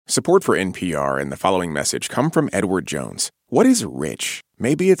Support for NPR and the following message come from Edward Jones. What is rich?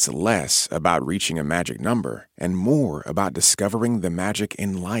 Maybe it's less about reaching a magic number and more about discovering the magic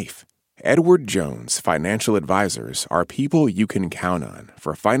in life. Edward Jones Financial Advisors are people you can count on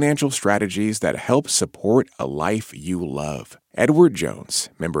for financial strategies that help support a life you love. Edward Jones,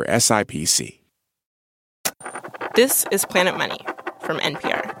 member SIPC. This is Planet Money from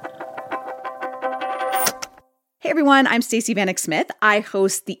NPR. Hey everyone, I'm Stacey Vanek Smith. I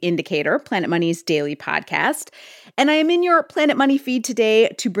host The Indicator, Planet Money's daily podcast. And I am in your Planet Money feed today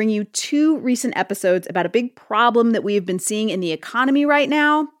to bring you two recent episodes about a big problem that we have been seeing in the economy right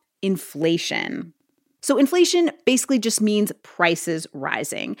now: inflation. So inflation basically just means prices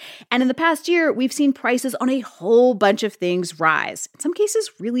rising. And in the past year, we've seen prices on a whole bunch of things rise, in some cases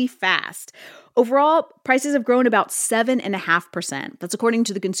really fast. Overall, prices have grown about 7.5%. That's according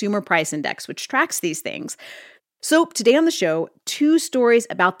to the Consumer Price Index, which tracks these things. So today on the show, two stories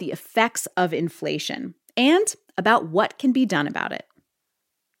about the effects of inflation and about what can be done about it.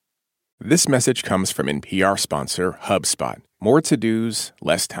 This message comes from NPR sponsor HubSpot. More to-dos,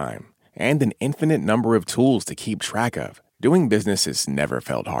 less time, and an infinite number of tools to keep track of. Doing business has never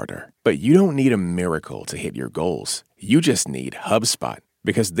felt harder. But you don't need a miracle to hit your goals. You just need HubSpot,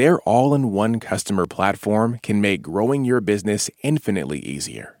 because their all-in-one customer platform can make growing your business infinitely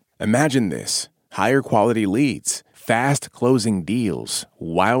easier. Imagine this: higher quality leads, fast closing deals,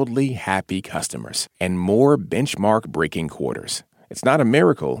 wildly happy customers, and more benchmark-breaking quarters. It's not a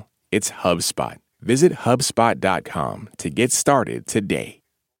miracle, it's HubSpot. Visit HubSpot.com to get started today.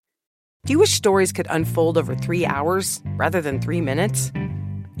 Do you wish stories could unfold over 3 hours rather than 3 minutes?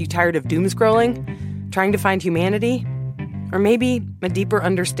 You tired of doom scrolling? Trying to find humanity? Or maybe a deeper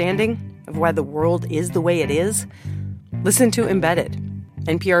understanding of why the world is the way it is? Listen to Embedded,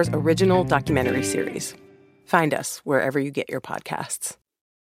 NPR's original documentary series. Find us wherever you get your podcasts.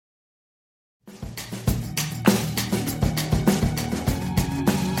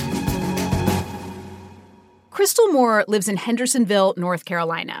 Crystal Moore lives in Hendersonville, North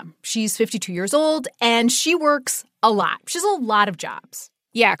Carolina. She's 52 years old, and she works a lot. She has a lot of jobs.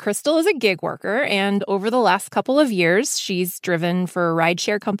 Yeah, Crystal is a gig worker, and over the last couple of years, she's driven for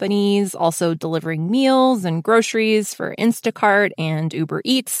rideshare companies, also delivering meals and groceries for Instacart and Uber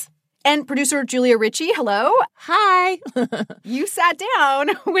Eats. And producer Julia Ritchie, hello. Hi. You sat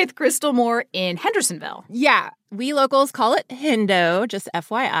down with Crystal Moore in Hendersonville. Yeah, we locals call it Hendo, just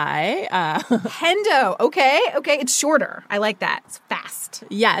FYI. Hendo, okay. It's shorter. I like that. It's fast.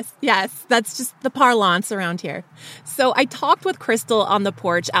 Yes, that's just the parlance around here. So I talked with Crystal on the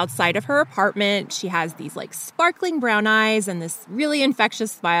porch outside of her apartment. She has these sparkling brown eyes and this really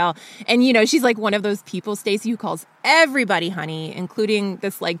infectious smile. And she's one of those people, Stacey, who calls everybody honey, including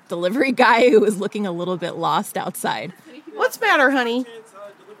this delivery guy who was looking a little bit lost outside. What's the matter, honey?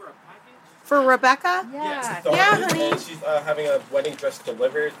 For Rebecca? Yeah, honey. And she's having a wedding dress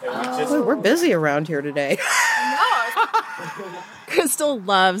delivered, and We're busy around here today. Crystal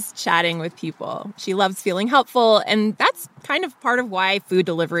loves chatting with people. She loves feeling helpful, and that's kind of part of why food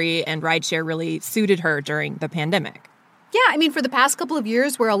delivery and rideshare really suited her during the pandemic. Yeah, for the past couple of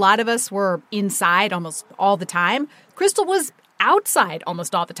years where a lot of us were inside almost all the time, Crystal was outside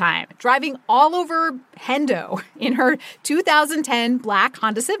almost all the time, driving all over Hendo in her 2010 black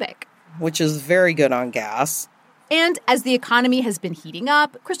Honda Civic. Which is very good on gas. And as the economy has been heating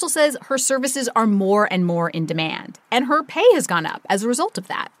up, Crystal says her services are more and more in demand, and her pay has gone up as a result of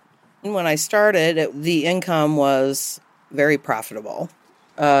that. When I started, the income was very profitable.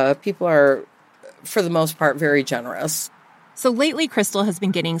 People are, for the most part, very generous. So lately, Crystal has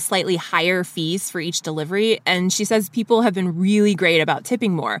been getting slightly higher fees for each delivery, and she says people have been really great about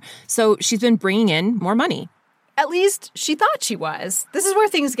tipping more. So she's been bringing in more money. At least she thought she was. This is where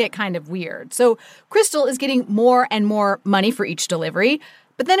things get kind of weird. So Crystal is getting more and more money for each delivery,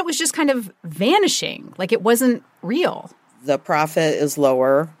 but then it was just kind of vanishing, like it wasn't real. The profit is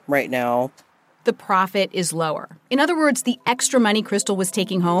lower right now. The profit is lower. In other words, the extra money Crystal was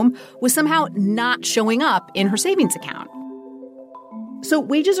taking home was somehow not showing up in her savings account. So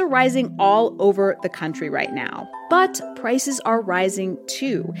wages are rising all over the country right now, but prices are rising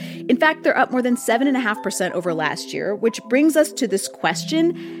too. In fact, they're up more than 7.5% over last year, which brings us to this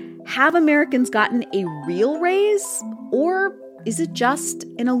question: have Americans gotten a real raise, or is it just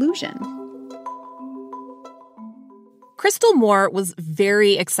an illusion? Crystal Moore was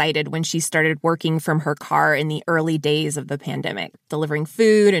very excited when she started working from her car in the early days of the pandemic, delivering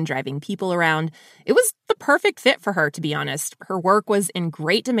food and driving people around. It was the perfect fit for her, to be honest. Her work was in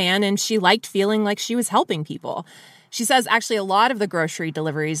great demand, and she liked feeling like she was helping people. She says actually a lot of the grocery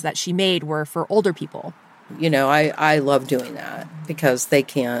deliveries that she made were for older people. I love doing that because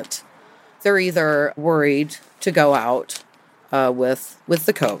they're either worried to go out with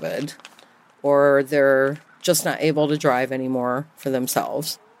the COVID, or they're just not able to drive anymore for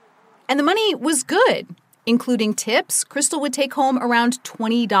themselves. And the money was good. Including tips, Crystal would take home around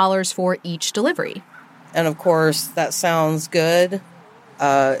 $20 for each delivery. And of course, that sounds good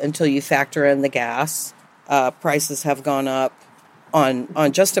until you factor in the gas. Prices have gone up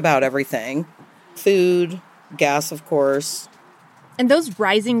on just about everything. Food, gas, of course. And those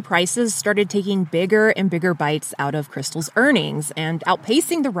rising prices started taking bigger and bigger bites out of Crystal's earnings and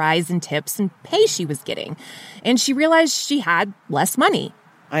outpacing the rise in tips and pay she was getting. And she realized she had less money.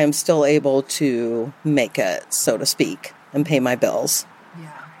 I am still able to make it, so to speak, and pay my bills.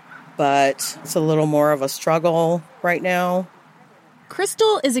 Yeah. But it's a little more of a struggle right now.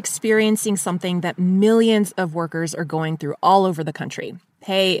 Crystal is experiencing something that millions of workers are going through all over the country.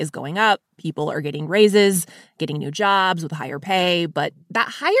 Pay is going up, people are getting raises, getting new jobs with higher pay, but that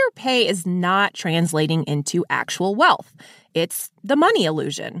higher pay is not translating into actual wealth. It's the money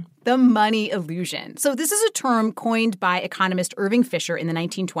illusion. The money illusion. So this is a term coined by economist Irving Fisher in the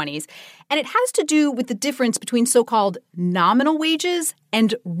 1920s, and it has to do with the difference between so-called nominal wages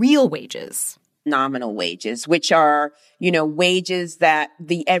and real wages. Nominal wages, which are, wages that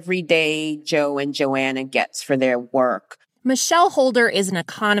the everyday Joe and Joanna gets for their work. Michelle Holder is an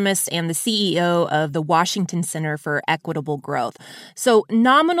economist and the CEO of the Washington Center for Equitable Growth. So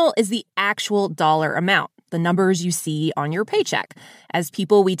nominal is the actual dollar amount, the numbers you see on your paycheck. As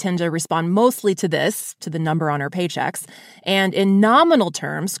people, we tend to respond mostly to the number on our paychecks. And in nominal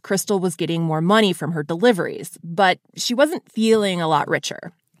terms, Crystal was getting more money from her deliveries, but she wasn't feeling a lot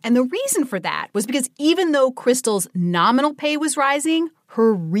richer. And the reason for that was because even though Crystal's nominal pay was rising,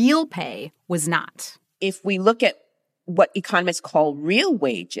 her real pay was not. If we look at what economists call real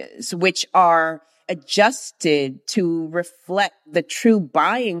wages, which are adjusted to reflect the true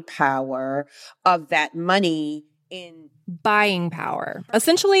buying power of that money in buying power,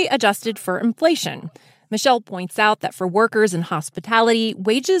 essentially adjusted for inflation. Michelle points out that for workers in hospitality,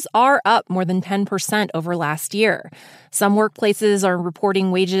 wages are up more than 10% over last year. Some workplaces are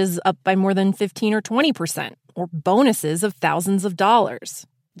reporting wages up by more than 15 or 20%, or bonuses of thousands of dollars.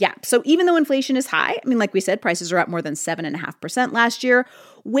 Yeah, so even though inflation is high, like we said, prices are up more than 7.5% last year,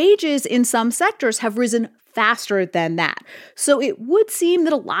 wages in some sectors have risen faster than that. So it would seem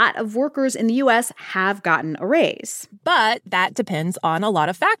that a lot of workers in the U.S. have gotten a raise. But that depends on a lot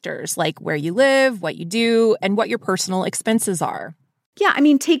of factors, like where you live, what you do, and what your personal expenses are. Yeah,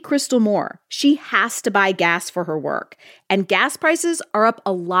 take Crystal Moore. She has to buy gas for her work. And gas prices are up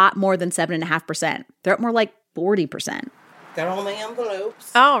a lot more than 7.5%. They're up more like 40%. Got all my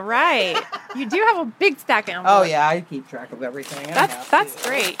envelopes. All right. You do have a big stack of envelopes. Oh, yeah, I keep track of everything. That's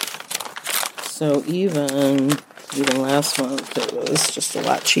great. So even last month, it was just a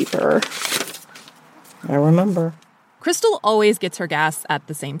lot cheaper. I remember. Crystal always gets her gas at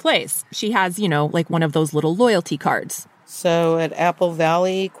the same place. She has, like one of those little loyalty cards. So at Apple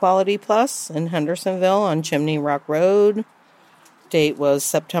Valley Quality Plus in Hendersonville on Chimney Rock Road. Date was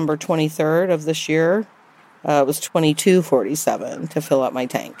September 23rd of this year. It was $22.47 to fill up my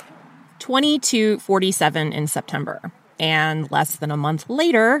tank. $22.47 in September. And less than a month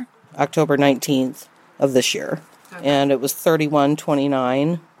later, October 19th of this year. Okay. And it was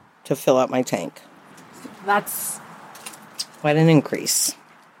 $31.29 to fill up my tank. That's quite an increase.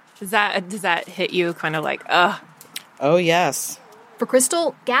 Does that hit you kind of like, ugh? Oh, yes. For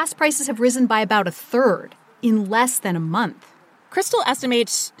Crystal, gas prices have risen by about a third in less than a month. Crystal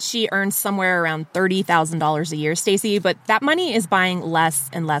estimates she earns somewhere around $30,000 a year, Stacey, but that money is buying less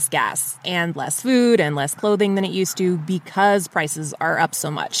and less gas and less food and less clothing than it used to because prices are up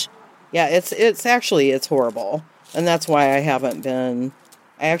so much. Yeah, it's horrible. And that's why I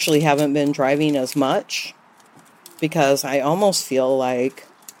actually haven't been driving as much, because I almost feel like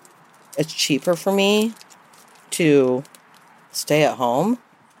it's cheaper for me to stay at home.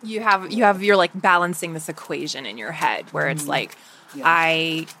 You're like balancing this equation in your head where it's like, yeah,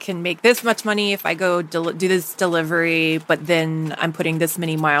 I can make this much money if I go do this delivery, but then I'm putting this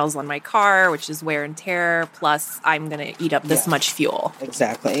many miles on my car, which is wear and tear, plus I'm going to eat up this much fuel.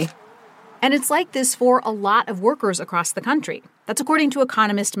 Exactly. And it's like this for a lot of workers across the country. That's according to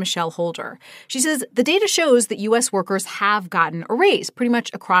economist Michelle Holder. She says the data shows that U.S. workers have gotten a raise pretty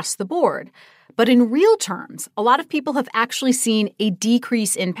much across the board. But in real terms, a lot of people have actually seen a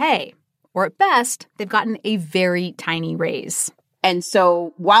decrease in pay. Or at best, they've gotten a very tiny raise. And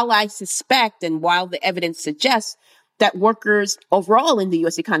so while I suspect and while the evidence suggests that workers overall in the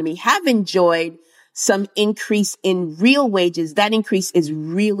U.S. economy have enjoyed some increase in real wages. That increase is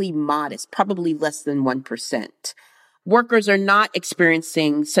really modest, probably less than 1%. Workers are not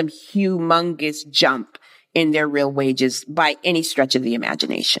experiencing some humongous jump in their real wages by any stretch of the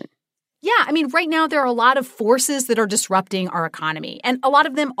imagination. Yeah, I mean, right now there are a lot of forces that are disrupting our economy, and a lot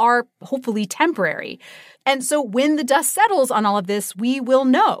of them are hopefully temporary. And so when the dust settles on all of this, we will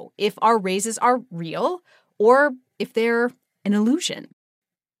know if our raises are real or if they're an illusion.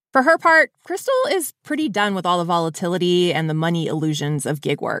 For her part, Crystal is pretty done with all the volatility and the money illusions of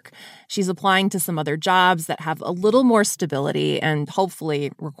gig work. She's applying to some other jobs that have a little more stability and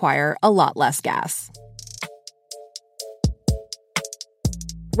hopefully require a lot less gas.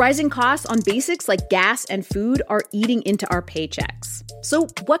 Rising costs on basics like gas and food are eating into our paychecks. So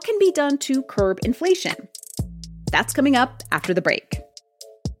what can be done to curb inflation? That's coming up after the break.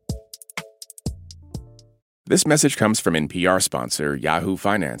 This message comes from NPR sponsor Yahoo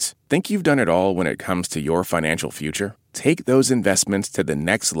Finance. Think you've done it all when it comes to your financial future? Take those investments to the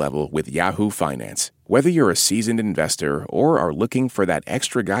next level with Yahoo Finance. Whether you're a seasoned investor or are looking for that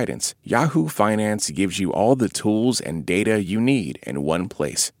extra guidance, Yahoo Finance gives you all the tools and data you need in one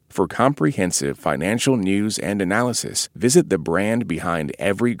place. For comprehensive financial news and analysis, visit the brand behind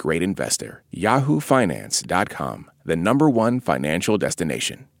every great investor, yahoofinance.com, the #1 financial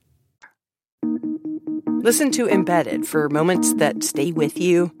destination. Listen to Embedded for moments that stay with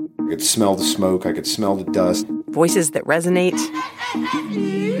you, I could smell the smoke, I could smell the dust. voices that resonate,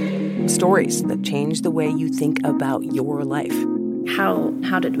 stories that change the way you think about your life.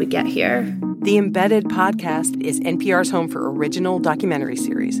 How did we get here? The Embedded podcast is NPR's home for original documentary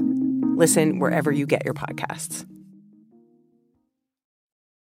series. Listen wherever you get your podcasts.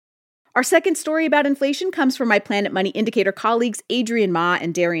 Our second story about inflation comes from my Planet Money Indicator colleagues Adrian Ma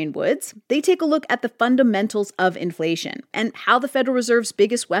and Darian Woods. They take a look at the fundamentals of inflation and how the Federal Reserve's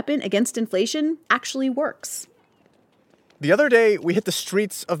biggest weapon against inflation actually works. The other day, we hit the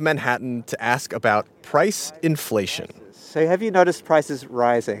streets of Manhattan to ask about price inflation. So have you noticed prices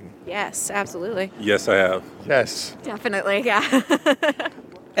rising? Yes, absolutely. Yes, I have. Yes. Definitely, yeah.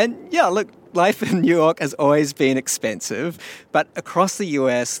 And yeah, look, life in New York has always been expensive, but across the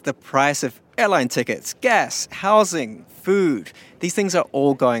US, the price of airline tickets, gas, housing, food, these things are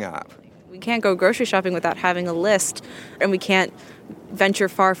all going up. We can't go grocery shopping without having a list, and we can't venture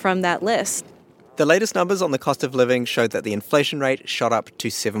far from that list. The latest numbers on the cost of living showed that the inflation rate shot up to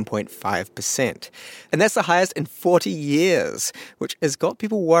 7.5%. And that's the highest in 40 years, which has got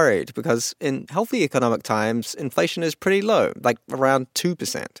people worried because in healthy economic times, inflation is pretty low, like around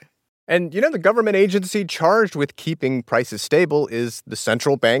 2%. And, the government agency charged with keeping prices stable is the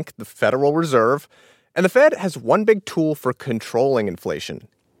central bank, the Federal Reserve. And the Fed has one big tool for controlling inflation: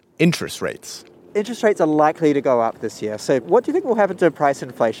 interest rates. Interest rates are likely to go up this year. So what do you think will happen to price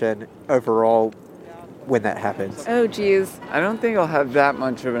inflation overall when that happens? Oh, geez. I don't think it'll have that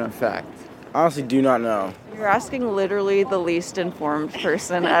much of an effect. Honestly, do not know. You're asking literally the least informed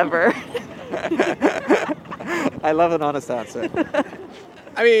person ever. I love an honest answer.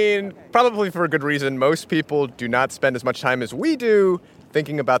 I mean, probably for a good reason. Most people do not spend as much time as we do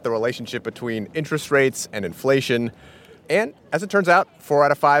thinking about the relationship between interest rates and inflation. And as it turns out, 4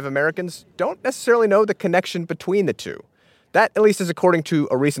 out of 5 Americans don't necessarily know the connection between the two. That, at least, is according to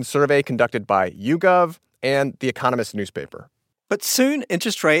a recent survey conducted by YouGov and The Economist newspaper. But soon,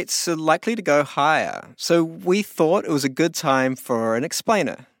 interest rates are likely to go higher. So we thought it was a good time for an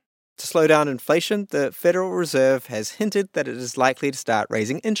explainer. To slow down inflation, the Federal Reserve has hinted that it is likely to start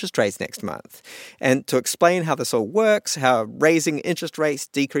raising interest rates next month. And to explain how this all works, how raising interest rates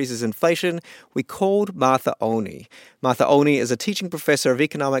decreases inflation, we called Martha Olney. Martha Olney is a teaching professor of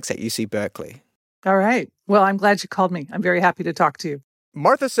economics at UC Berkeley. All right. Well, I'm glad you called me. I'm very happy to talk to you.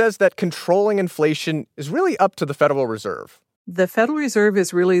 Martha says that controlling inflation is really up to the Federal Reserve. The Federal Reserve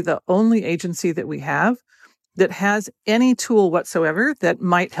is really the only agency that we have that has any tool whatsoever that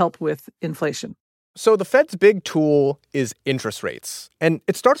might help with inflation. So the Fed's big tool is interest rates. And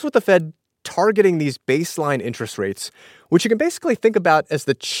it starts with the Fed targeting these baseline interest rates, which you can basically think about as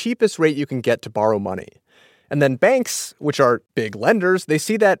the cheapest rate you can get to borrow money. And then banks, which are big lenders, they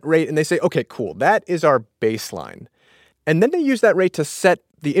see that rate and they say, okay, cool, that is our baseline. And then they use that rate to set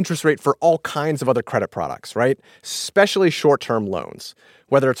the interest rate for all kinds of other credit products, right? Especially short-term loans,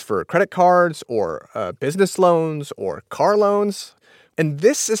 whether it's for credit cards or business loans or car loans. And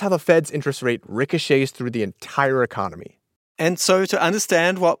this is how the Fed's interest rate ricochets through the entire economy. And so to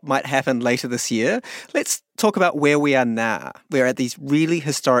understand what might happen later this year, let's talk about where we are now. We're at these really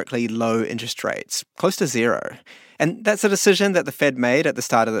historically low interest rates, close to zero. And that's a decision that the Fed made at the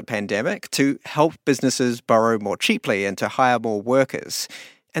start of the pandemic to help businesses borrow more cheaply and to hire more workers.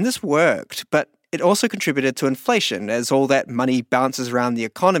 And this worked, but it also contributed to inflation as all that money bounces around the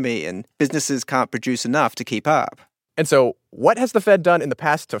economy and businesses can't produce enough to keep up. And so what has the Fed done in the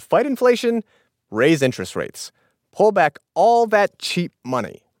past to fight inflation? Raise interest rates. Pull back all that cheap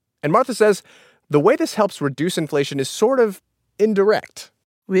money. And Martha says the way this helps reduce inflation is sort of indirect.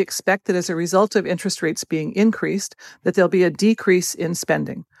 We expect that as a result of interest rates being increased, that there'll be a decrease in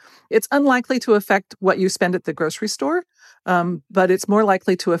spending. It's unlikely to affect what you spend at the grocery store, but it's more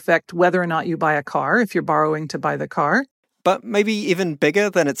likely to affect whether or not you buy a car if you're borrowing to buy the car. But maybe even bigger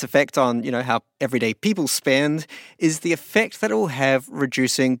than its effect on, how everyday people spend is the effect that it will have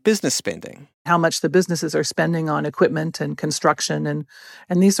reducing business spending. How much the businesses are spending on equipment and construction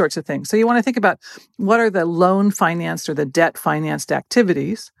and these sorts of things. So you want to think about what are the loan financed or the debt financed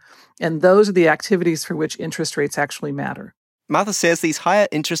activities, and those are the activities for which interest rates actually matter. Martha says these higher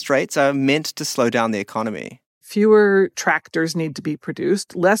interest rates are meant to slow down the economy. Fewer tractors need to be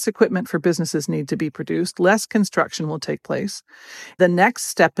produced, less equipment for businesses need to be produced, less construction will take place. The next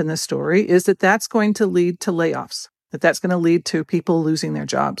step in the story is that that's going to lead to layoffs, that's going to lead to people losing their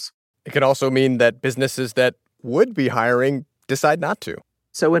jobs. It could also mean that businesses that would be hiring decide not to.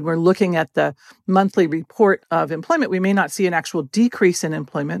 So when we're looking at the monthly report of employment, we may not see an actual decrease in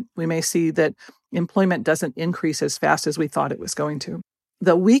employment. We may see that employment doesn't increase as fast as we thought it was going to.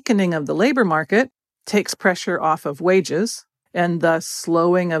 The weakening of the labor market takes pressure off of wages, and the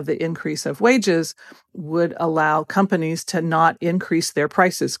slowing of the increase of wages would allow companies to not increase their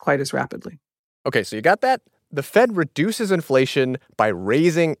prices quite as rapidly. Okay, so you got that? The Fed reduces inflation by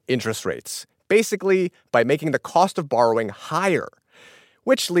raising interest rates, basically by making the cost of borrowing higher,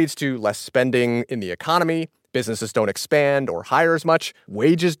 which leads to less spending in the economy. Businesses don't expand or hire as much.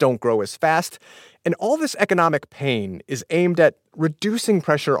 Wages don't grow as fast. And all this economic pain is aimed at reducing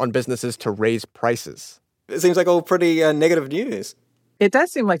pressure on businesses to raise prices. It seems like all pretty negative news. It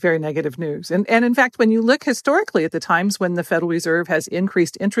does seem like very negative news. And in fact, when you look historically at the times when the Federal Reserve has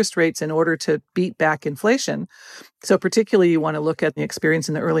increased interest rates in order to beat back inflation, so particularly you want to look at the experience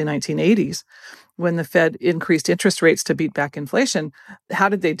in the early 1980s, when the Fed increased interest rates to beat back inflation, how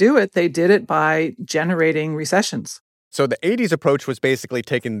did they do it? They did it by generating recessions. So the 80s approach was basically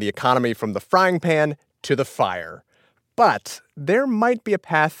taking the economy from the frying pan to the fire. But there might be a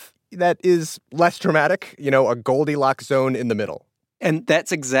path that is less dramatic, a Goldilocks zone in the middle. And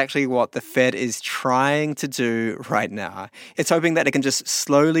that's exactly what the Fed is trying to do right now. It's hoping that it can just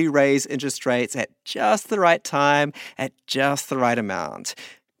slowly raise interest rates at just the right time, at just the right amount.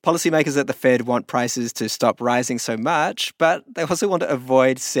 Policymakers at the Fed want prices to stop rising so much, but they also want to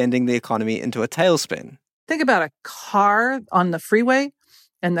avoid sending the economy into a tailspin. Think about a car on the freeway,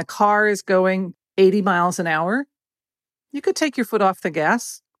 and the car is going 80 miles an hour. You could take your foot off the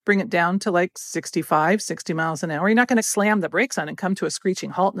gas, bring it down to like 65, 60 miles an hour. You're not going to slam the brakes on and come to a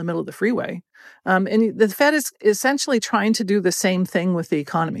screeching halt in the middle of the freeway. And the Fed is essentially trying to do the same thing with the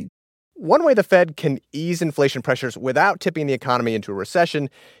economy. One way the Fed can ease inflation pressures without tipping the economy into a recession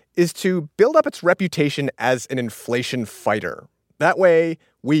is to build up its reputation as an inflation fighter. That way,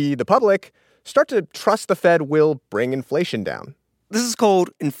 we, the public, start to trust the Fed will bring inflation down. This is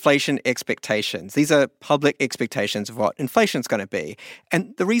called inflation expectations. These are public expectations of what inflation is going to be.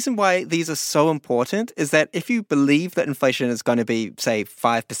 And the reason why these are so important is that if you believe that inflation is going to be, say,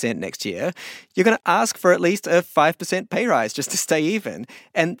 5% next year, you're going to ask for at least a 5% pay rise just to stay even.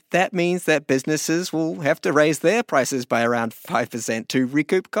 And that means that businesses will have to raise their prices by around 5% to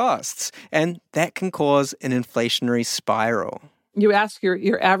recoup costs. And that can cause an inflationary spiral. You ask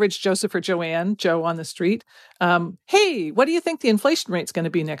your average Joseph or Joanne, Joe on the street, hey, what do you think the inflation rate's going to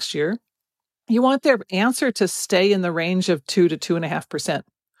be next year? You want their answer to stay in the range of 2 to 2.5%.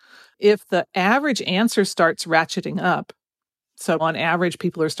 If the average answer starts ratcheting up, so on average,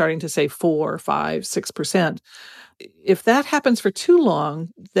 people are starting to say 4, 5, 6%. If that happens for too long,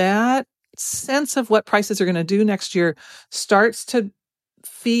 that sense of what prices are going to do next year starts to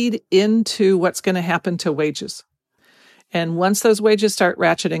feed into what's going to happen to wages. And once those wages start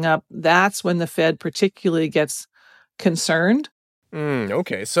ratcheting up, that's when the Fed particularly gets concerned.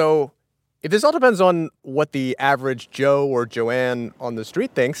 Okay, so if this all depends on what the average Joe or Joanne on the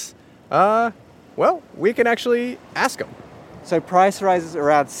street thinks, well, we can actually ask them. So price rises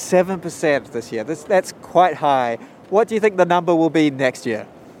around 7% this year. That's quite high. What do you think the number will be next year?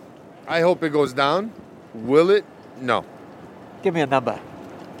 I hope it goes down. Will it? No. Give me a number.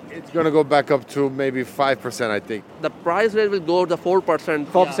 It's going to go back up to maybe 5%, I think. The price rate will go to 4%.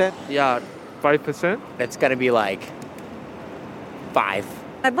 4%? Yeah. 5%? It's going to be like 5.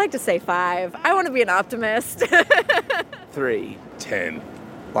 I'd like to say 5. I want to be an optimist. 3. 10.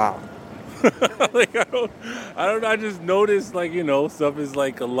 Wow. Like, I don't know. I just noticed, like, stuff is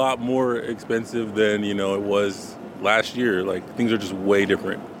like a lot more expensive than, it was last year. Like, things are just way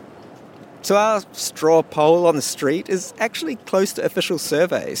different. So our straw poll on the street is actually close to official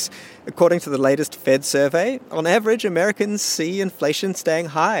surveys. According to the latest Fed survey, on average, Americans see inflation staying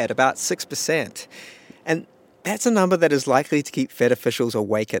high at about 6%. And that's a number that is likely to keep Fed officials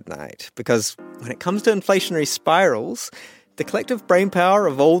awake at night, because when it comes to inflationary spirals, the collective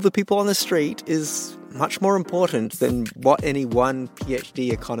brainpower of all the people on the street is much more important than what any one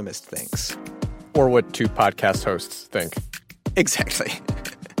PhD economist thinks. Or what two podcast hosts think. Exactly.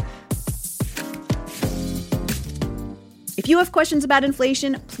 If you have questions about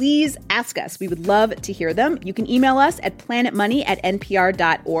inflation, please ask us. We would love to hear them. You can email us at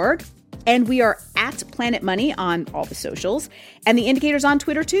planetmoney@npr.org. And we are at Planet Money on all the socials. And The Indicator's on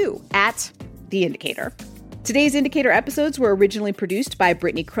Twitter, too, at The Indicator. Today's Indicator episodes were originally produced by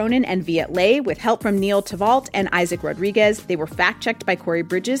Brittany Cronin and Viet Le, with help from Neil Tavalt and Isaac Rodriguez. They were fact-checked by Corey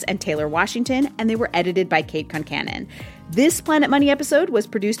Bridges and Taylor Washington, and they were edited by Kate Concannon. This Planet Money episode was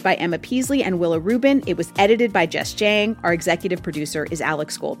produced by Emma Peasley and Willa Rubin. It was edited by Jess Jang. Our executive producer is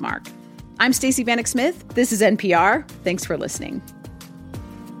Alex Goldmark. I'm Stacey Vanek Smith. This is NPR. Thanks for listening.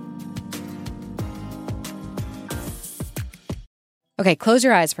 Okay, close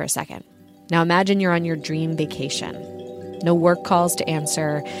your eyes for a second. Now imagine you're on your dream vacation. No work calls to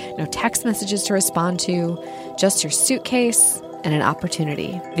answer, no text messages to respond to, just your suitcase and an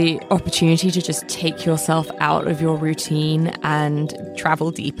opportunity. The opportunity to just take yourself out of your routine and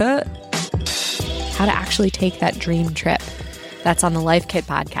travel deeper. How to actually take that dream trip. That's on the Life Kit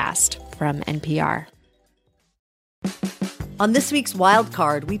podcast from NPR. On this week's Wild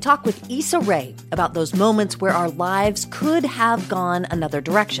Card, we talk with Issa Rae about those moments where our lives could have gone another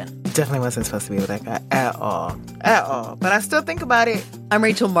direction. Definitely wasn't supposed to be with that guy at all. At all. But I still think about it. I'm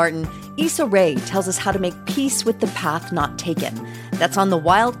Rachel Martin. Issa Rae tells us how to make peace with the path not taken. That's on the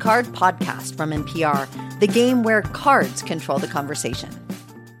Wild Card podcast from NPR, the game where cards control the conversation.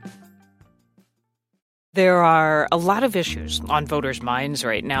 There are a lot of issues on voters' minds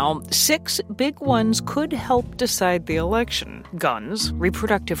right now. 6 big ones could help decide the election: guns,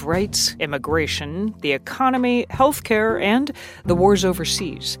 reproductive rights, immigration, the economy, healthcare, and the wars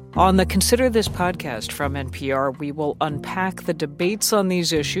overseas. On the Consider This podcast from NPR, we will unpack the debates on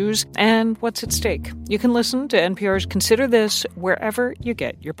these issues and what's at stake. You can listen to NPR's Consider This wherever you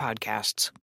get your podcasts.